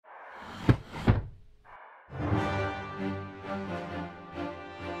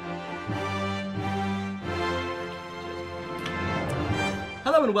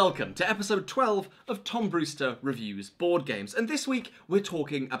Hello and welcome to episode 12 of Tom Brewster Reviews Board Games, and this week we're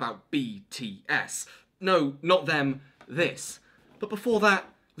talking about BTS. No, not them, this. But before that,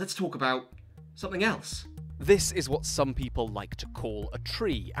 let's talk about something else. This is what some people like to call a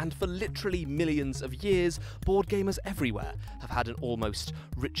tree, and for literally millions of years, board gamers everywhere have had an almost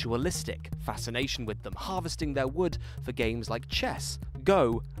ritualistic fascination with them, harvesting their wood for games like chess,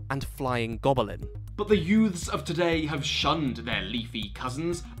 Go, and Flying Goblin. But the youths of today have shunned their leafy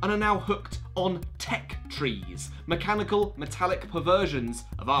cousins and are now hooked on tech trees, mechanical, metallic perversions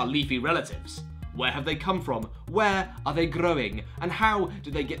of our leafy relatives. Where have they come from? Where are they growing? And how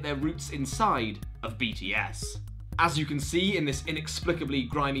did they get their roots inside of BTS? As you can see in this inexplicably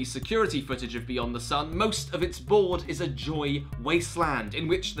grimy security footage of Beyond the Sun, most of its board is a joy wasteland in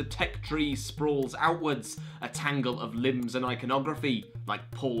which the tech tree sprawls outwards, a tangle of limbs and iconography,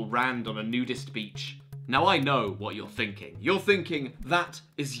 like Paul Rand on a nudist beach. Now I know what you're thinking. You're thinking, that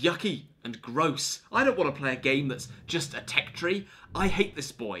is yucky and gross. I don't want to play a game that's just a tech tree. I hate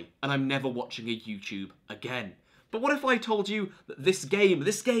this boy, and I'm never watching a YouTube again. But what if I told you that this game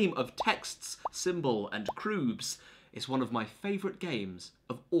of texts, symbol, and cubes, is one of my favourite games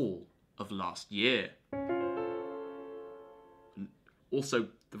of all of last year? And also,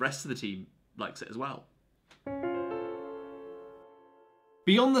 the rest of the team likes it as well.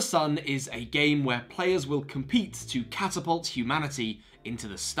 Beyond the Sun is a game where players will compete to catapult humanity into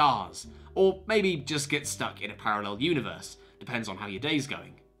the stars, or maybe just get stuck in a parallel universe, depends on how your day's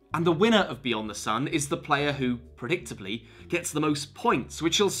going. And the winner of Beyond the Sun is the player who, predictably, gets the most points,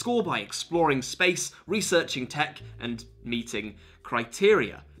 which he'll score by exploring space, researching tech, and meeting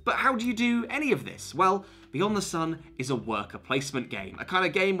criteria. But how do you do any of this? Well, Beyond the Sun is a worker placement game, a kind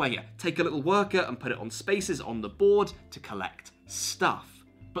of game where you take a little worker and put it on spaces on the board to collect stuff.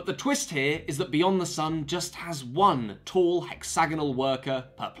 But the twist here is that Beyond the Sun just has one tall hexagonal worker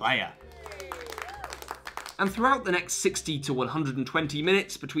per player. And throughout the next 60 to 120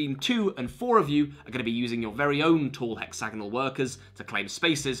 minutes, between 2 and 4 of you are going to be using your very own tall hexagonal workers to claim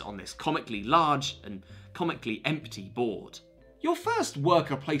spaces on this comically large and comically empty board. Your first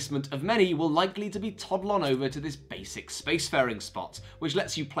worker placement of many will likely to be toddle on over to this basic spacefaring spot, which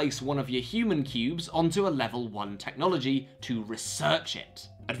lets you place one of your human cubes onto a level 1 technology to research it.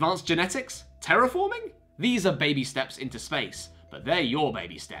 Advanced genetics? Terraforming? These are baby steps into space, but they're your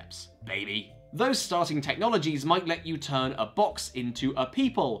baby steps, baby. Those starting technologies might let you turn a box into a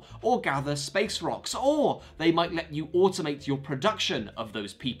people, or gather space rocks, or they might let you automate your production of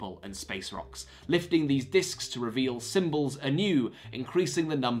those people and space rocks, lifting these discs to reveal symbols anew, increasing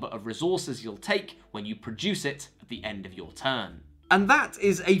the number of resources you'll take when you produce it at the end of your turn. And that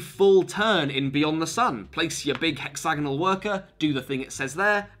is a full turn in Beyond the Sun. Place your big hexagonal worker, do the thing it says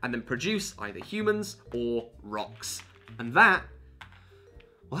there, and then produce either humans or rocks. And that,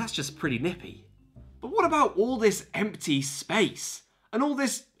 well, that's just pretty nippy. But what about all this empty space? And all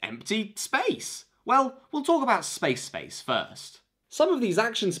this empty space? Well, we'll talk about space first. Some of these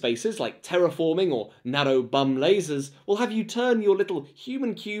action spaces, like terraforming or narrow bum lasers, will have you turn your little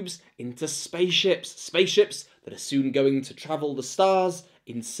human cubes into spaceships. Spaceships that are soon going to travel the stars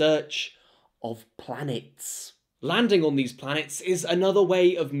in search of planets. Landing on these planets is another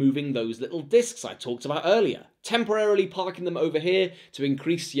way of moving those little discs I talked about earlier, temporarily parking them over here to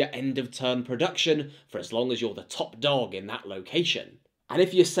increase your end-of-turn production for as long as you're the top dog in that location. And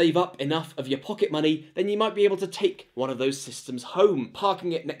if you save up enough of your pocket money, then you might be able to take one of those systems home,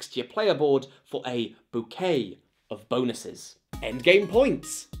 parking it next to your player board for a bouquet of bonuses. Endgame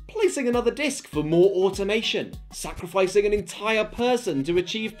points, placing another disc for more automation, sacrificing an entire person to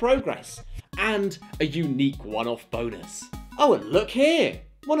achieve progress, and a unique one-off bonus. Oh, and look here!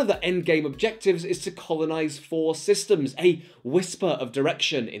 One of the endgame objectives is to colonize 4 systems, a whisper of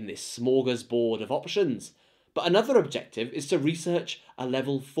direction in this smorgasbord of options. But another objective is to research a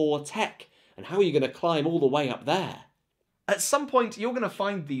level 4 tech, and how are you going to climb all the way up there? At some point, you're going to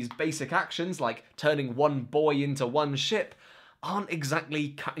find these basic actions, like turning one boy into one ship, aren't exactly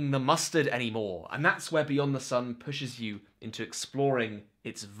cutting the mustard anymore, and that's where Beyond the Sun pushes you into exploring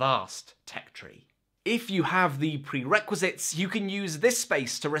its vast tech tree. If you have the prerequisites, you can use this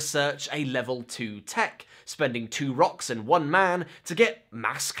space to research a level 2 tech, spending 2 rocks and 1 man to get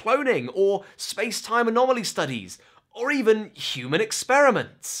mass cloning, or space-time anomaly studies, or even human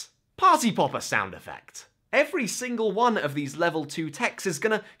experiments. Party popper sound effect. Every single one of these level 2 techs is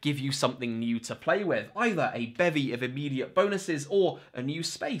going to give you something new to play with, either a bevy of immediate bonuses or a new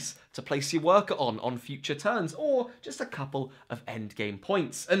space to place your worker on future turns, or just a couple of endgame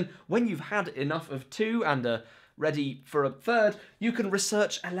points. And when you've had enough of 2 and are ready for a third, you can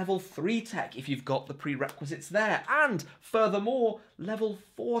research a level 3 tech if you've got the prerequisites there. And furthermore, level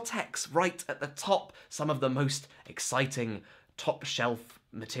 4 techs right at the top, some of the most exciting top shelf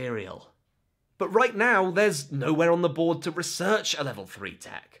material. But right now, there's nowhere on the board to research a level 3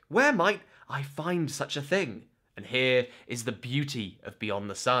 tech. Where might I find such a thing? And here is the beauty of Beyond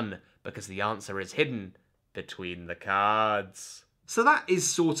the Sun, because the answer is hidden between the cards. So that is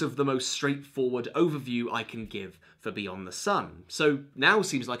sort of the most straightforward overview I can give for Beyond the Sun. So now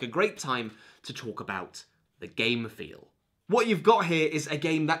seems like a great time to talk about the game feel. What you've got here is a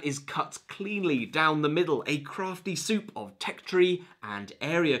game that is cut cleanly down the middle, a crafty soup of tech tree and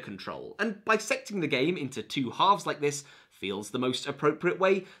area control. And bisecting the game into two halves like this feels the most appropriate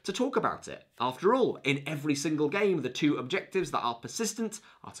way to talk about it. After all, in every single game, the two objectives that are persistent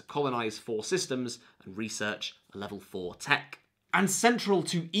are to colonize 4 systems and research a level 4 tech. And central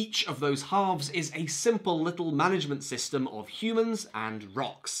to each of those halves is a simple little management system of humans and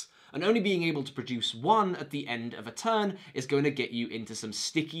rocks. And only being able to produce one at the end of a turn is going to get you into some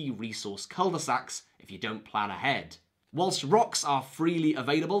sticky resource cul-de-sacs if you don't plan ahead. Whilst rocks are freely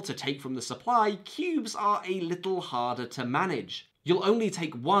available to take from the supply, cubes are a little harder to manage. You'll only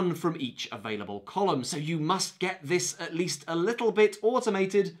take one from each available column, so you must get this at least a little bit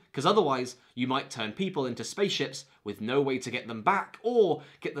automated, because otherwise you might turn people into spaceships with no way to get them back, or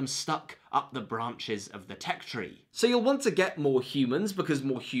get them stuck up the branches of the tech tree. So you'll want to get more humans, because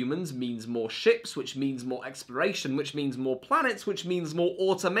more humans means more ships, which means more exploration, which means more planets, which means more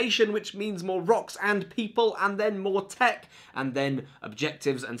automation, which means more rocks and people, and then more tech, and then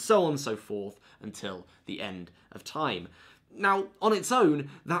objectives, and so on and so forth, until the end of time. Now, on its own,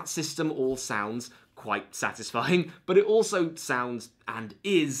 that system all sounds quite satisfying, but it also sounds, and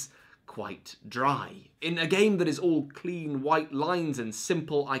is, quite dry. In a game that is all clean white lines and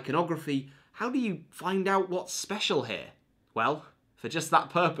simple iconography, how do you find out what's special here? Well, for just that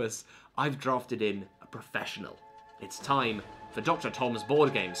purpose, I've drafted in a professional. It's time for Dr. Tom's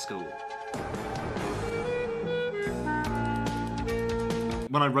Board Game School.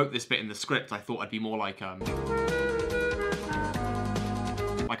 When I wrote this bit in the script, I thought I'd be more like a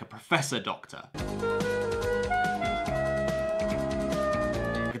professor doctor.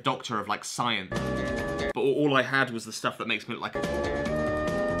 Like a doctor of like science. But all I had was the stuff that makes me look like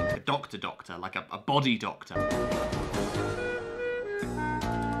a doctor, like a body doctor.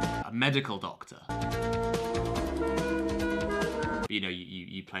 A medical doctor. But you know,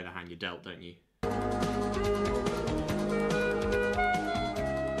 you play the hand you're dealt, don't you?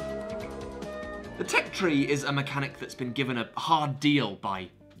 The tech tree is a mechanic that's been given a hard deal by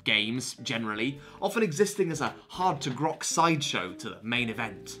games, generally, often existing as a hard-to-grok sideshow to the main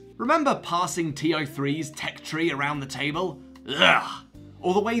event. Remember passing TO3's tech tree around the table? Ugh!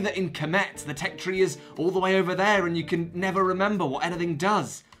 Or the way that in Comet, the tech tree is all the way over there and you can never remember what anything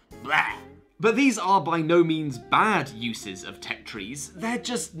does. Blah! But these are by no means bad uses of tech trees, they're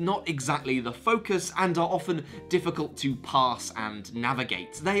just not exactly the focus and are often difficult to parse and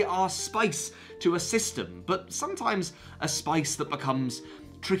navigate. They are spice to a system, but sometimes a spice that becomes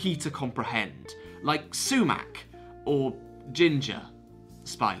tricky to comprehend, like sumac or ginger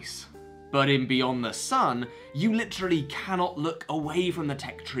spice. But in Beyond the Sun, you literally cannot look away from the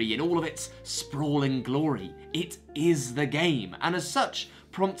tech tree in all of its sprawling glory. It is the game, and as such,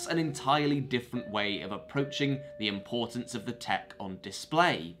 prompts an entirely different way of approaching the importance of the tech on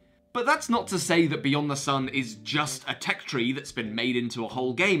display. But that's not to say that Beyond the Sun is just a tech tree that's been made into a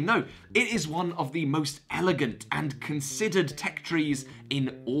whole game. No, it is one of the most elegant and considered tech trees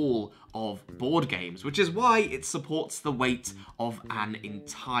in all of board games, which is why it supports the weight of an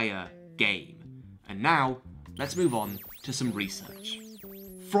entire game. And now, let's move on to some research.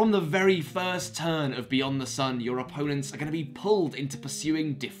 From the very first turn of Beyond the Sun, your opponents are going to be pulled into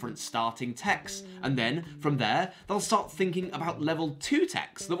pursuing different starting techs, and then, from there, they'll start thinking about level 2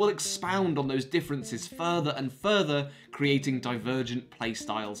 techs that will expound on those differences further and further, creating divergent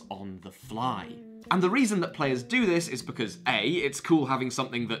playstyles on the fly. And the reason that players do this is because A, it's cool having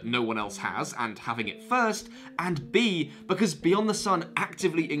something that no one else has and having it first, and B, because Beyond the Sun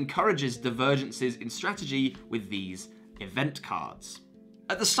actively encourages divergences in strategy with these event cards.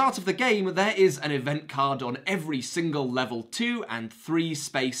 At the start of the game, there is an event card on every single level 2 and 3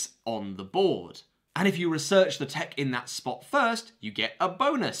 space on the board. And if you research the tech in that spot first, you get a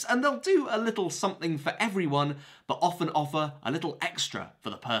bonus, and they'll do a little something for everyone, but often offer a little extra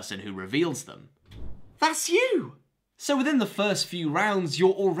for the person who reveals them. That's you! So within the first few rounds, you're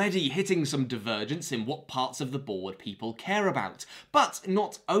already hitting some divergence in what parts of the board people care about. But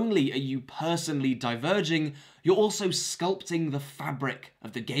not only are you personally diverging, you're also sculpting the fabric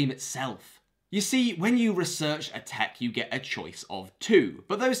of the game itself. You see, when you research a tech, you get a choice of two,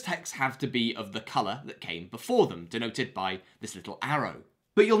 but those techs have to be of the colour that came before them, denoted by this little arrow.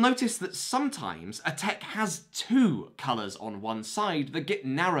 But you'll notice that sometimes a tech has two colours on one side that get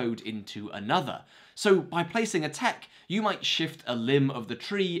narrowed into another. So by placing a tech, you might shift a limb of the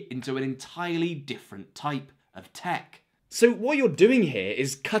tree into an entirely different type of tech. So what you're doing here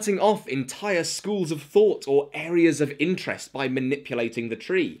is cutting off entire schools of thought or areas of interest by manipulating the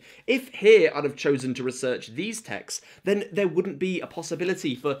tree. If here I'd have chosen to research these techs, then there wouldn't be a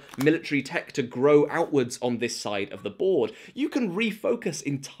possibility for military tech to grow outwards on this side of the board. You can refocus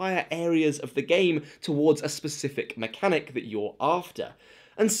entire areas of the game towards a specific mechanic that you're after.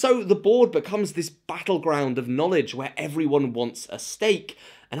 And so the board becomes this battleground of knowledge where everyone wants a stake,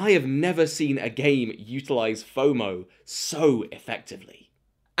 and I have never seen a game utilise FOMO so effectively.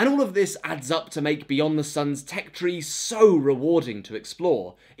 And all of this adds up to make Beyond the Sun's tech tree so rewarding to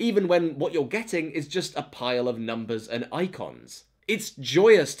explore, even when what you're getting is just a pile of numbers and icons. It's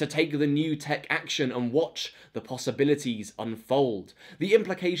joyous to take the new tech action and watch the possibilities unfold. The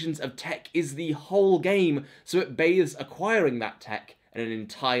implications of tech is the whole game, so it bathes acquiring that tech in an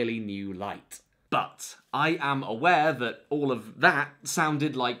entirely new light. But I am aware that all of that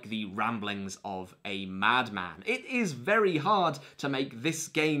sounded like the ramblings of a madman. It is very hard to make this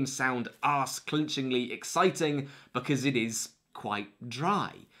game sound arse-clinchingly exciting because it is quite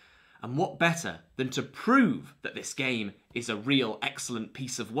dry. And what better than to prove that this game is a real excellent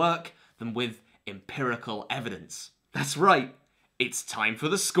piece of work than with empirical evidence? That's right, it's time for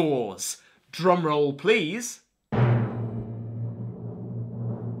the scores. Drumroll, please.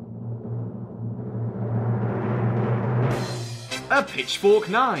 A Pitchfork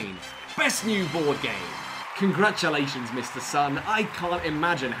 9. Best new board game. Congratulations, Mr. Sun. I can't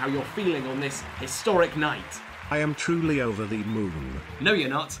imagine how you're feeling on this historic night. I am truly over the moon. No, you're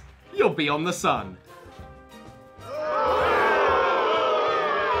not. You're Beyond the Sun.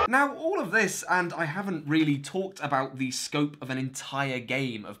 Now, all of this, and I haven't really talked about the scope of an entire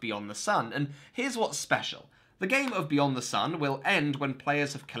game of Beyond the Sun, and here's what's special. The game of Beyond the Sun will end when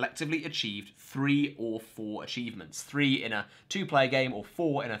players have collectively achieved 3 or 4 achievements. 3 in a 2-player game or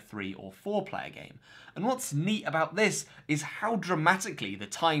 4 in a 3 or 4-player game. And what's neat about this is how dramatically the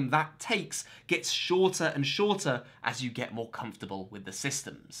time that takes gets shorter and shorter as you get more comfortable with the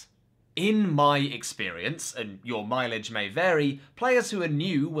systems. In my experience, and your mileage may vary, players who are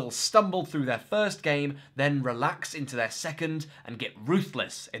new will stumble through their first game, then relax into their second, and get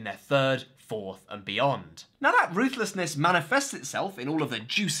ruthless in their third, fourth, and beyond. Now that ruthlessness manifests itself in all of the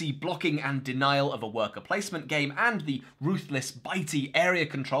juicy blocking and denial of a worker placement game and the ruthless bitey area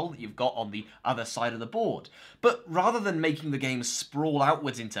control that you've got on the other side of the board. But rather than making the game sprawl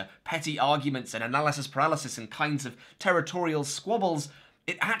outwards into petty arguments and analysis paralysis and kinds of territorial squabbles,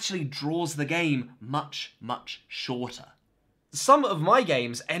 it actually draws the game much, much shorter. Some of my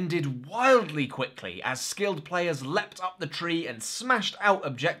games ended wildly quickly as skilled players leapt up the tree and smashed out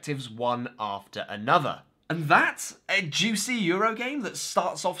objectives one after another. And that's a juicy Eurogame that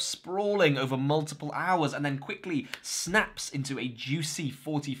starts off sprawling over multiple hours and then quickly snaps into a juicy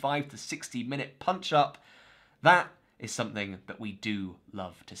 45 to 60 minute punch-up. That is something that we do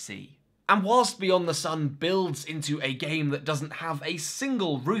love to see. And whilst Beyond the Sun builds into a game that doesn't have a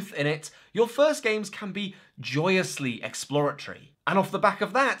single Ruth in it, your first games can be joyously exploratory. And off the back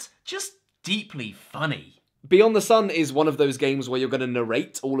of that, just deeply funny. Beyond the Sun is one of those games where you're going to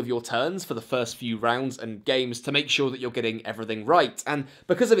narrate all of your turns for the first few rounds and games to make sure that you're getting everything right. And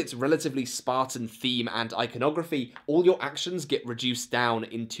because of its relatively Spartan theme and iconography, all your actions get reduced down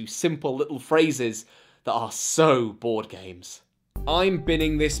into simple little phrases that are so board games. I'm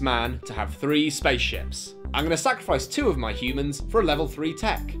binning this man to have 3 spaceships. I'm going to sacrifice 2 of my humans for a level 3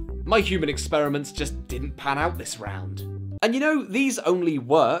 tech. My human experiments just didn't pan out this round. And you know, these only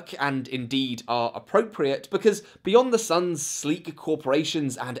work, and indeed are appropriate, because Beyond the Sun's sleek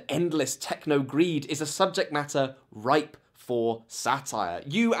corporations and endless techno-greed is a subject matter ripe for satire.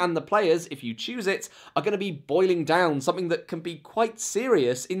 You and the players, if you choose it, are going to be boiling down something that can be quite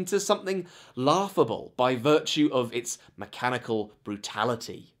serious into something laughable by virtue of its mechanical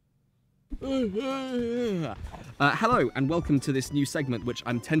brutality. Hello and welcome to this new segment which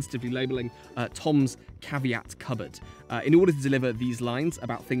I'm tentatively labelling Tom's Caveat Cupboard. In order to deliver these lines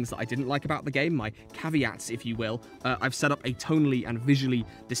about things that I didn't like about the game, my caveats if you will, I've set up a tonally and visually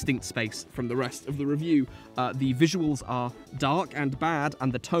distinct space from the rest of the review. The visuals are dark and bad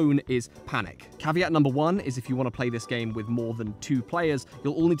and the tone is panic. Caveat number 1 is if you want to play this game with more than 2 players,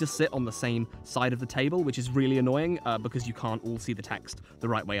 you'll all need to sit on the same side of the table, which is really annoying because you can't all see the text the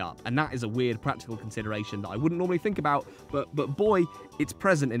right way up. And that is a weird practical consideration that I wouldn't normally think about, but boy, it's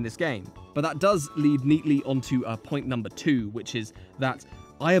present in this game. But that does lead neatly onto point number 2, which is that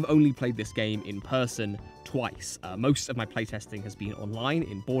I have only played this game in person twice. Most of my playtesting has been online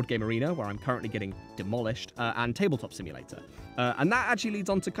in Board Game Arena, where I'm currently getting demolished, and Tabletop Simulator. And that actually leads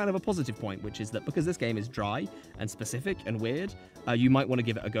on to kind of a positive point, which is that because this game is dry and specific and weird, you might want to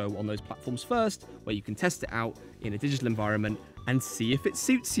give it a go on those platforms first, where you can test it out in a digital environment and see if it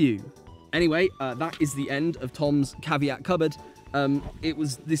suits you. Anyway, that is the end of Tom's caveat cupboard.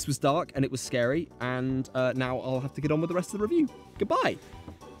 This was dark and it was scary, and now I'll have to get on with the rest of the review. Goodbye!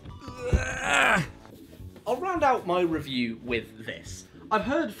 I'll round out my review with this. I've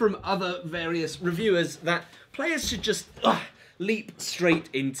heard from other various reviewers that players should just leap straight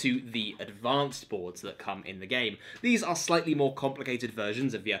into the advanced boards that come in the game. These are slightly more complicated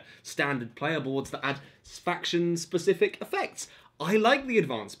versions of your standard player boards that add faction-specific effects. I like the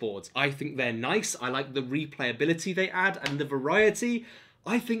advanced boards. I think they're nice. I like the replayability they add and the variety.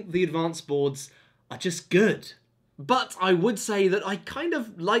 I think the advanced boards are just good. But I would say that I kind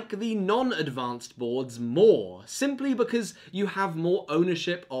of like the non-advanced boards more, simply because you have more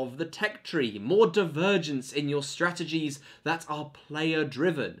ownership of the tech tree, more divergence in your strategies that are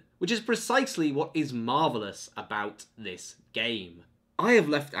player-driven, which is precisely what is marvellous about this game. I have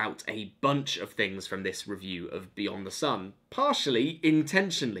left out a bunch of things from this review of Beyond the Sun, partially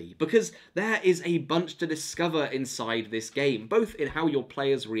intentionally, because there is a bunch to discover inside this game, both in how your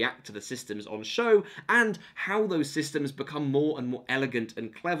players react to the systems on show, and how those systems become more and more elegant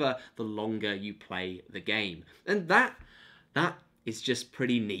and clever the longer you play the game. And that is just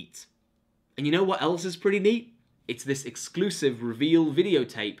pretty neat. And you know what else is pretty neat? It's this exclusive reveal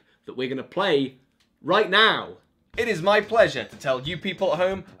videotape that we're going to play right now. It is my pleasure to tell you people at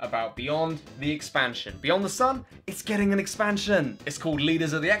home about Beyond the Expansion. Beyond the Sun, it's getting an expansion. It's called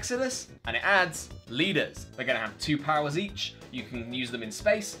Leaders of the Exodus, and it adds leaders. They're going to have 2 powers each. You can use them in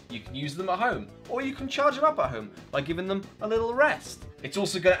space, you can use them at home, or you can charge them up at home by giving them a little rest. It's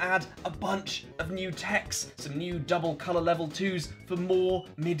also going to add a bunch of new techs, some new double colour level 2s for more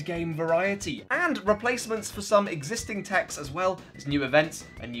mid-game variety, and replacements for some existing techs, as well as new events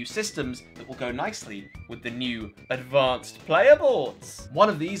and new systems that will go nicely with the new advanced player boards. One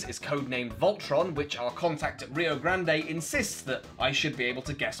of these is codenamed Voltron, which our contact at Rio Grande insists that I should be able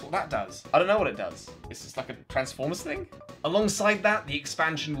to guess what that does. I don't know what it does. Is this like a Transformers thing? Alongside that, the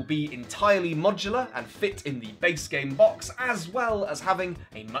expansion will be entirely modular and fit in the base game box, as well as having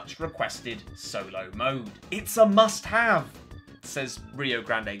a much requested solo mode. It's a must-have, says Rio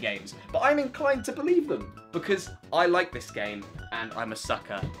Grande Games, but I'm inclined to believe them, because I like this game, and I'm a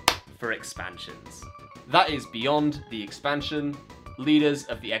sucker for expansions. That is Beyond the Expansion, Leaders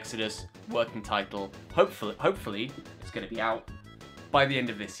of the Exodus, working title. Hopefully, it's going to be out by the end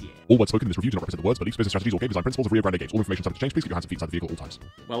of this year. All words spoken in this review do not represent the words, beliefs, business strategies, or game design principles of Rio Grande Games. All information subject to change. Please keep your hands and feet inside the vehicle at all times.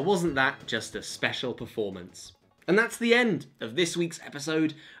 Well, wasn't that just a special performance? And that's the end of this week's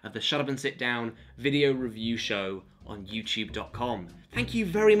episode of the Shut Up and Sit Down video review show on YouTube.com. Thank you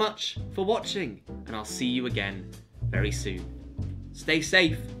very much for watching, and I'll see you again very soon. Stay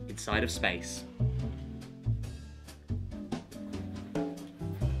safe inside of space.